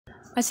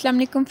अस्सलाम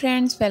वालेकुम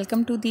friends,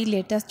 welcome to the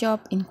latest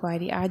job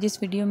inquiry. आज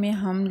इस वीडियो में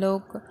हम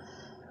लोग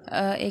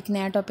एक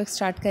नया टॉपिक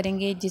स्टार्ट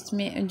करेंगे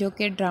जिसमें जो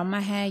कि ड्रामा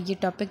है। ये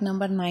टॉपिक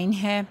नंबर 9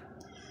 है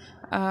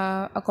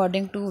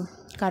according to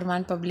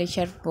Karwan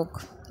publisher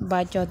book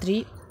by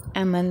Chaudhary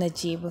Ahmad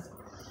Najeeb.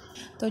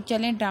 तो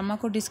चलें ड्रामा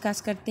को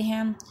डिस्कस करते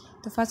हैं।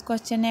 तो फर्स्ट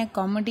क्वेश्चन है,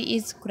 comedy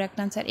is correct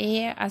answer A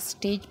है अ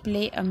stage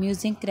play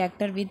amusing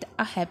character with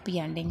a happy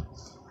ending.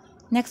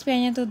 Next पे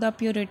आइए तो the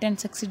Puritan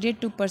succeeded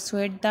to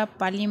persuade the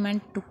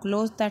parliament to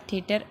close the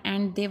theatre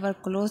and they were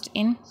closed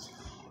in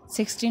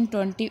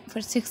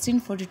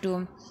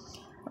 1642।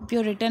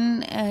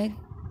 Puritan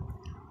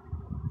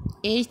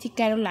as थी,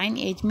 Caroline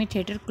as में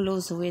theatre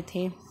close हुए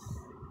थे।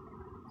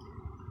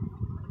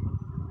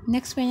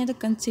 Next पे आइए तो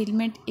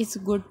concealment is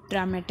good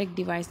dramatic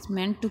device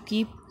meant to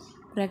keep,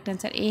 correct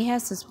answer A है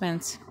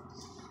suspense.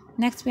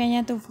 Next पे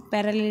आइए तो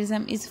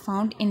parallelism is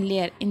found in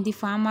layer in the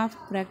form of,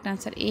 correct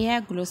answer A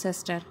है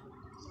ग्लोसेस्टर।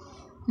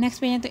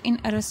 नेक्स्ट पे है तो इन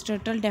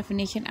Aristotle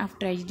definition of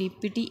tragedy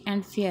pity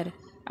and fair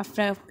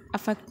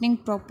affecting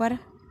proper,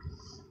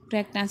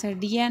 correct answer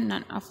D है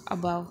none of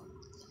above.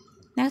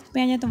 Next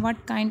पे है तो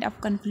what kind of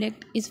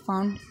conflict is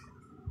found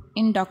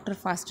in doctor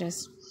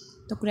fosters,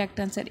 तो correct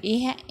answer A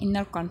है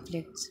इनर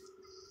कॉन्फ्लिक्ट्स।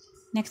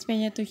 नेक्स्ट पे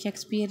है तो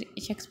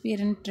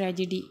Shakespearean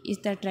tragedy is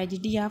the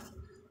tragedy of,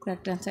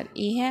 correct answer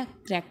A है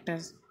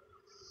करेक्टर्स।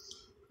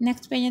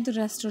 नेक्स्ट पे है तो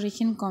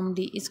restoration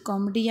comedy is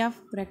comedy of,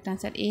 correct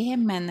answer A है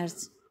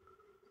मैनर्स।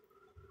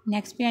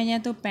 नेक्स्ट पे आ जाए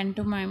तो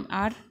पेंटोमाइम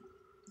आर,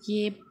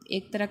 ये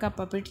एक तरह का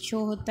पपेट शो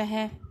होता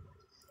है,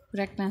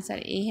 करेक्ट आंसर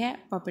ए है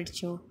पपेट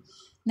शो।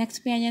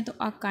 नेक्स्ट पे आ जाए तो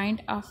a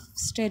kind of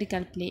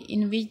historical play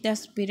in which the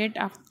spirit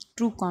of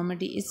true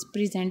comedy is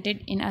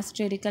presented in a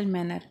historical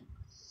manner,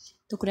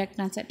 तो करेक्ट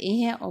आंसर ए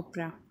है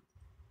ओपरा।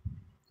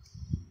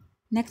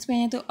 नेक्स्ट पे आ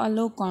जाए तो अ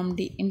लो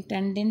comedy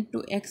intended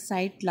to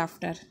excite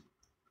laughter,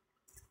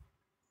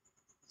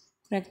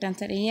 correct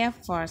answer A है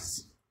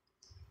Fars.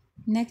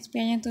 Next पे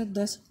आए तो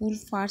the school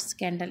for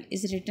scandal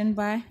is written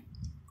by,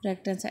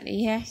 correct answer A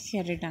है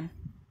शेरिडन।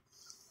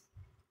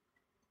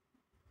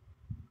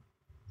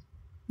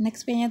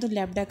 नेक्स्ट पे आए तो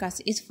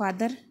लैप्डाकस is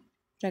father,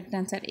 correct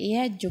answer A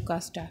है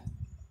जोकास्टा।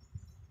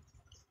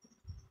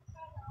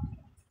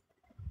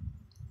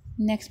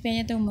 नेक्स्ट पे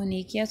आए तो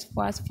मोनिकियस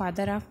was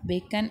father of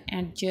bacon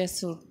and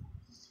जेसूट,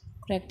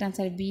 correct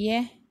answer B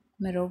है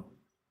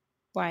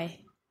मेरोपाई।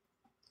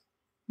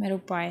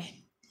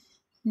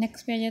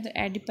 नेक्स्ट पे आ जाए तो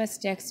Oedipus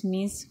racks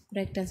means,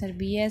 correct answer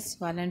B है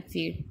स्वॉलन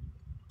फीड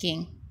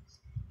किंग।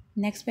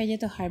 नेक्स्ट पे आ जाए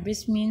तो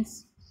हार्बिस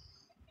मीन्स,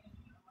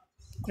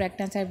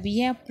 करेक्ट आंसर बी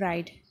है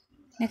प्राइड।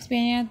 नेक्स्ट पे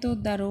आ जाए तो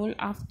the role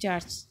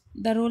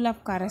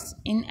of cars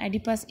in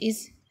Oedipus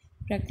is,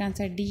 correct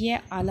answer D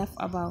है all of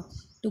above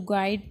to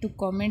guide to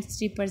comments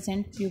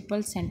represent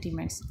people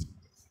sentiments.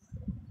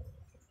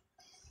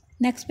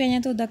 Next पे आ जाए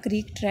तो the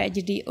Greek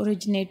tragedy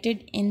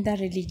originated in the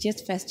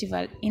religious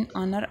festival in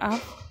honour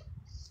of,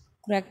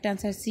 correct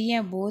answer C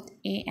है both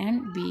A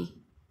and B.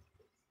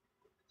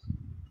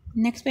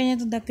 Next पे है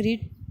तो the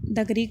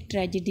Greek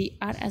tragedy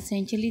are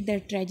essentially the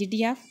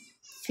tragedy of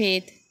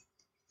faith.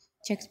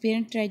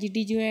 Shakespearean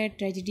tragedy जो है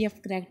tragedy of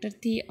character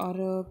थी और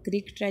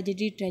Greek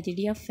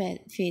tragedy of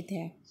faith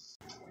है।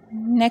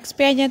 Next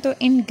पे आ जाए तो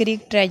in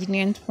Greek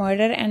ट्रेजिडियंस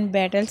murder and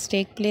battles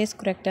take place,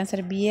 correct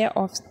answer B है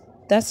ऑफ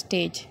द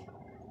स्टेज।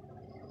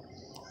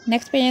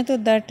 नेक्स्ट पे है तो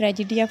the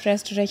tragedy of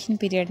restoration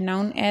period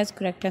known as,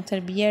 correct answer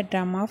B है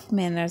ड्रामा ऑफ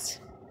मैनर्स।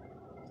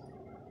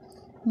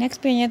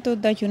 नेक्स्ट पे है तो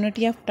the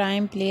unity of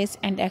time place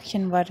and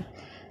action were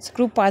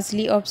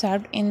स्क्रूपाजली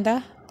observed in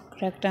the,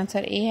 correct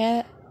answer A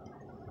है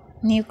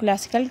new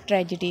classical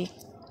tragedy.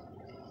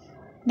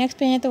 Next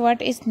पे है तो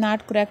what is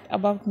not correct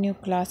about new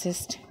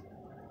classist,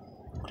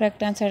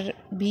 correct answer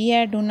B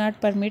है do not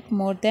permit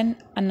more than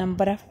a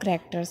number of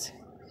characters.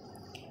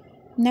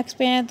 Next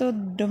पे है तो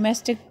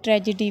domestic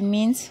tragedy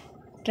means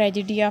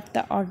tragedy of the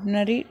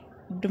ordinary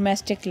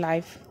domestic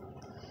life.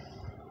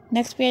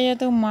 Next पे आ जाए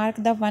तो mark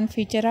the one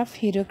feature of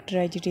heroic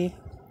tragedy,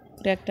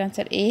 correct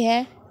answer A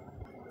है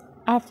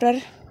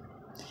after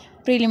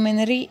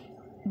preliminary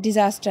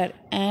disaster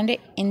and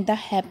in the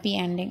happy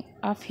ending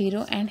of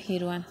hero and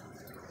heroine.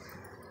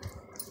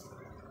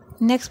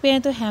 Next पे है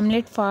तो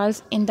Hamlet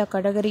falls in the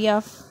category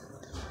of,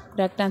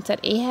 correct answer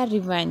A है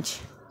revenge.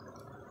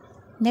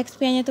 Next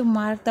पे आइए तो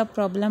mark the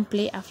problem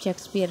play of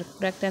Shakespeare,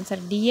 correct answer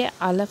D है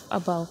all of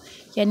above,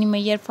 यानी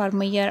Maihar for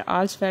Maihar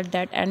ऑल्स well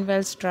that and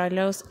Wales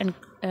ट्राइलस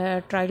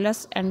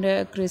and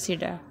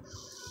क्रूसिडा,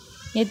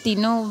 ये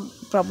तीनों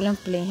प्रॉब्लम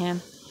प्ले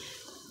हैं।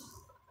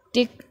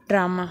 टिक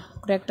drama,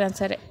 correct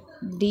answer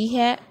D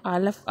है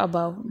all of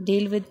above,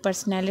 deal with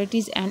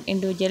personalities and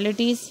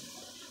इंडिविजुअलिटीज़,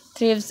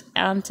 थ्रिव्स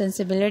on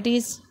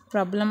sensibilities,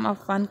 problem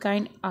of one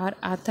kind और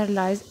author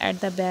lies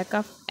at the back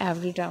of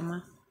every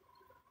drama.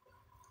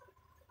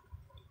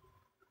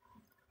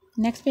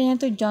 Next पे है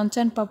तो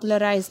Johnson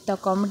popularise the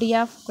comedy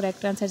of,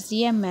 correct answer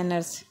C है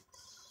manners.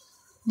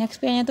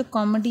 Next पे है तो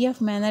comedy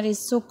of manner is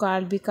so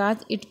called because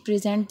it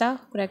present the,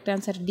 correct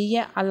answer D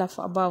है all of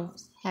above,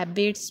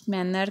 habits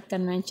manner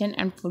convention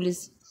and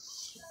police,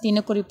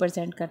 तीनों को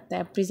present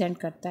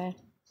करता है।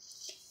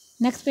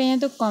 Next पे है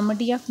तो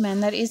comedy of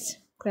manner is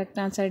correct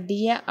answer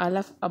D है ऑल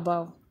ऑफ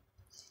अबव।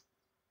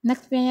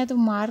 नेक्स्ट पे है तो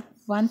mark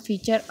one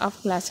feature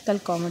of classical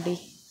comedy,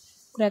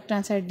 correct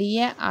answer D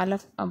है ऑल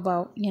ऑफ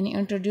अबव, यानी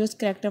introduce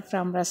character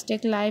from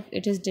rustic life,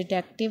 it is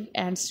detective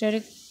and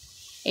स्टोरिक,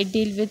 it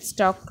deal with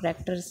stock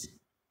characters.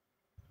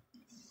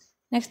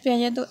 Next पे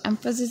है तो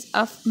emphasis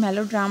of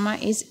melodrama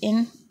is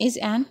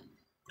an,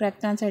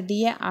 correct answer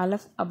D है all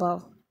of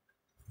above.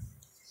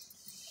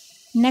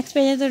 Next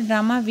पे है तो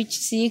drama which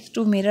seeks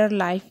to mirror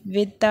life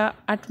with the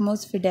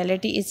utmost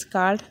Fidelity is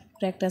called,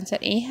 correct answer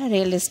A है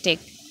realistic.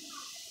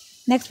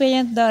 Next पे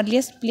है the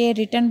earliest play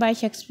written by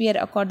Shakespeare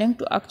according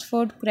to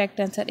Oxford,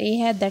 correct answer A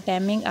है the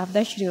timing of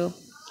the श्रू।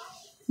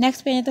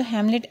 Next पे है तो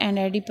Hamlet and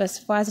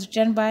Oedipus was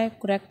written by,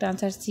 correct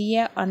answer C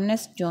है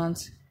Ernest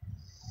Jones.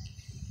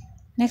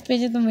 Next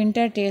page है तो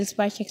winter tales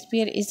by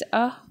Shakespeare is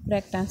a,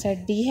 correct answer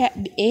D है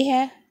ए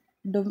है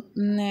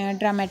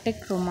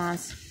ड्रामेटिक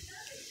रोमांस।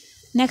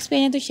 नेक्स्ट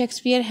पेज है तो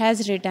Shakespeare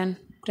has written,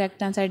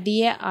 correct answer D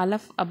है all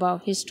of above,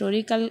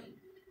 historical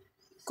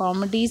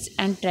comedies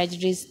and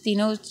tragedies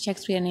तीनों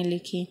Shakespeare ने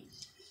लिखी।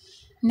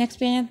 नेक्स्ट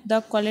पेज है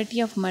the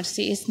quality of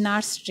mercy is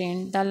not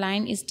strain, the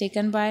line is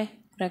taken by,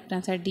 correct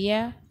answer D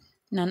है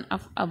none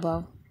of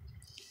above.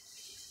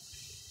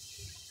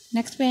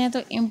 Next पे है तो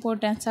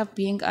importance of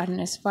being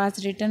Ernest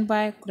was written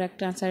by,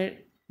 correct answer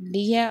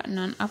D है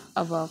none of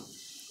above.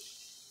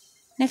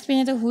 Next पे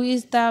है तो who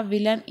is the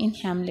villain in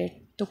Hamlet,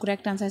 तो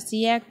correct answer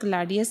C है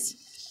क्लाडियस,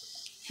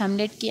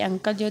 हैमलेट के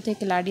अंकल जो थे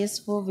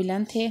क्लाडियस वो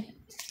विलन थे।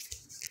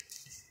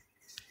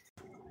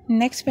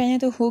 नेक्स्ट पे है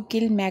तो who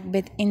kill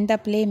Macbeth in the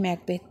play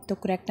Macbeth, तो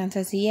करेक्ट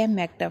आंसर सी है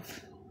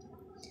मैकडफ।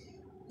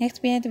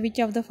 नेक्स्ट पे है तो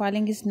which of the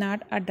following is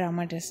not a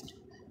dramatist,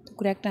 तो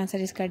करेक्ट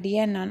आंसर इसका डी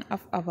है none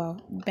of above,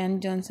 Ben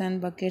Jonson,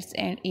 buckets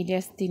and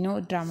iliacus तीनों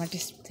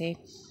dramatist थे।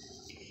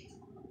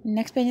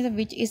 नेक्स्ट पे है तो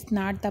which is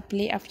not the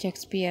play of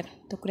Shakespeare,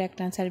 तो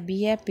करेक्ट आंसर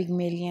बी है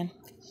पिग्मेलियन,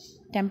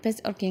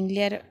 टेम्पेस्ट और किंग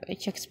लियर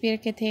शेक्सपियर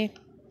के थे,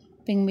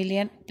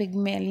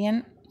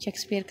 पिग्मेलियन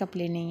शेक्सपियर का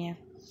प्ले नहीं है।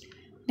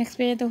 नेक्स्ट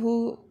पे है तो who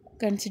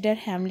consider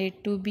Hamlet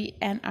to be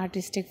an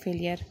artistic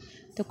failure,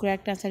 तो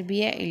करेक्ट आंसर बी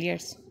है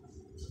इलियट्स।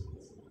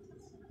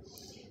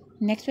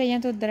 नेक्स्ट पे है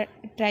तो the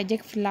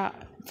tragic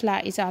फ्ला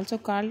is also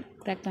called,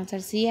 correct answer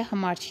C है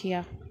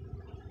हमार्शिया।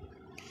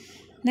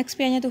 नेक्स्ट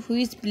पे है तो who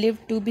is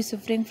believed to be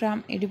suffering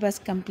from Oedipus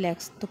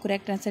complex, तो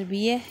करेक्ट आंसर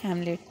बी है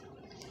हैमलेट।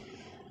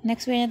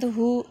 नेक्स्ट पे है तो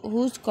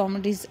whose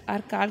comedies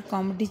are called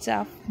comedies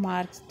of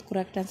marks, तो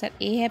करेक्ट आंसर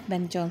ए है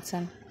बेन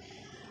जॉनसन।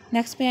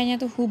 नेक्स्ट पे है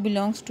तो who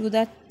belongs to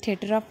the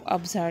theatre of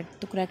absurd,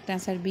 तो करेक्ट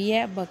आंसर बी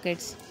है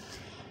बकेट्स।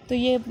 तो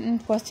ये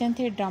क्वेश्चन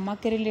थे ड्रामा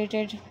के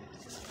रिलेटेड,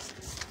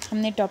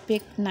 हमने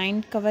टॉपिक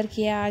 9 कवर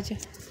किया आज।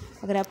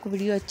 अगर आपको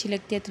वीडियो अच्छी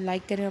लगती है तो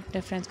लाइक करें,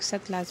 अपने फ्रेंड्स के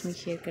साथ लाजमी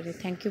शेयर करें।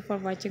 Thank you for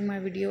watching my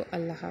video.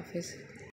 अल्लाह हाफिज़।